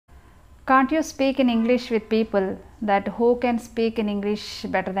Can't you speak in English with people that who can speak in English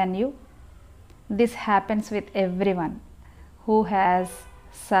better than you? This happens with everyone who has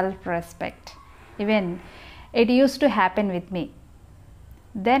self-respect. Even it used to happen with me.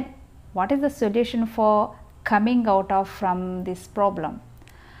 Then what is the solution for coming out of from this problem?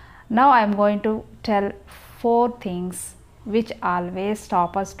 Now I am going to tell 4 things which always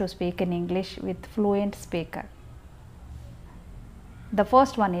stop us to speak in English with fluent speaker. The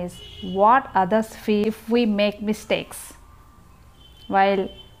first one is what others feel if we make mistakes while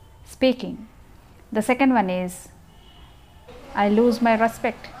speaking. The second one is I lose my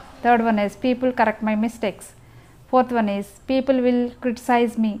respect. Third one is people correct my mistakes. Fourth one is people will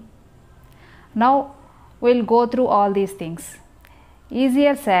criticize me. Now we'll go through all these things.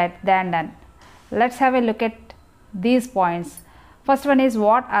 Easier said than done. Let's have a look at these points. First one is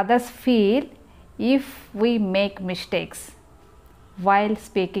what others feel if we make mistakes while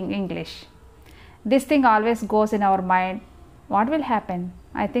speaking English. This thing always goes in our mind. What will happen?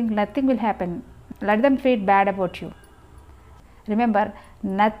 I think nothing will happen. Let them feel bad about you. Remember,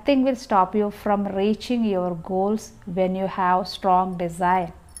 nothing will stop you from reaching your goals when you have strong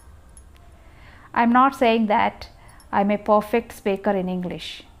desire. I am not saying that I am a perfect speaker in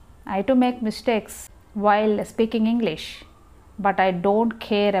English. I too make mistakes while speaking English, but I don't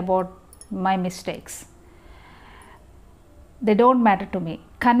care about my mistakes. They don't matter to me.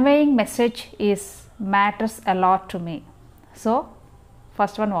 Conveying message matters a lot to me. So,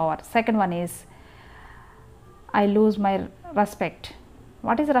 first one over. Second one is I lose my respect.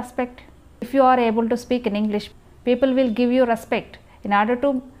 What is respect? If you are able to speak in English, people will give you respect. In order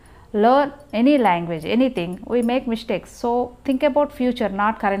to learn any language, anything, we make mistakes. So think about future,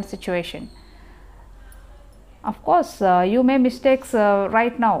 not current situation. Of course, you make mistakes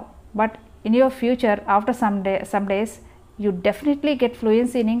right now, but in your future, after some days, you definitely get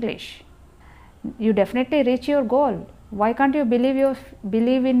fluency in English. You definitely reach your goal. Why can't you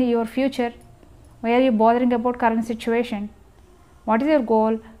believe in your future? Why are you bothering about current situation? What is your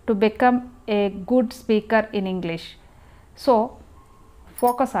goal? To become a good speaker in English. So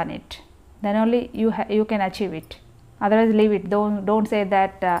focus on it. Then only you can achieve it. Otherwise, leave it. Don't say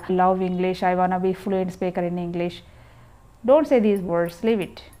that I love English. I wanna be fluent speaker in English. Don't say these words. Leave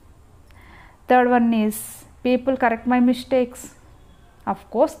it. Third one is people correct my mistakes. Of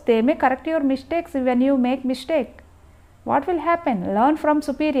course, they may correct your mistakes when you make mistake. What will happen? Learn from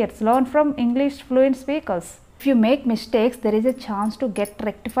superiors. Learn from English fluent speakers. If you make mistakes, there is a chance to get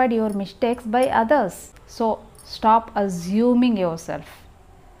rectified your mistakes by others. So stop assuming yourself.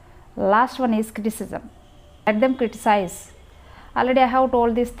 Last one is criticism. Let them criticize. Already I have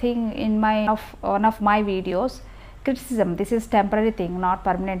told this thing in one of my videos. Criticism, this is temporary thing, not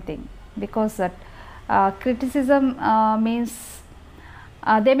permanent thing. Because criticism means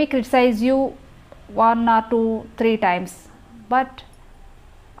they may criticize you 1 or 2, 3 times, but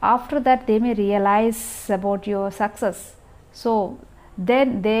after that they may realize about your success. So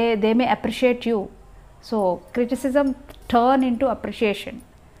then they may appreciate you. So criticism turn into appreciation.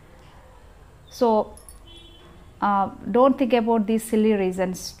 So don't think about these silly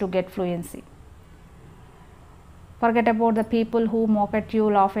reasons to get fluency. Forget about the people who mock at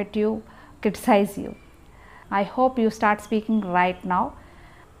you, laugh at you, criticize you. I hope you start speaking right now.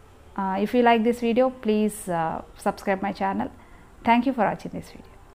 If you like this video, please subscribe my channel. Thank you for watching this video.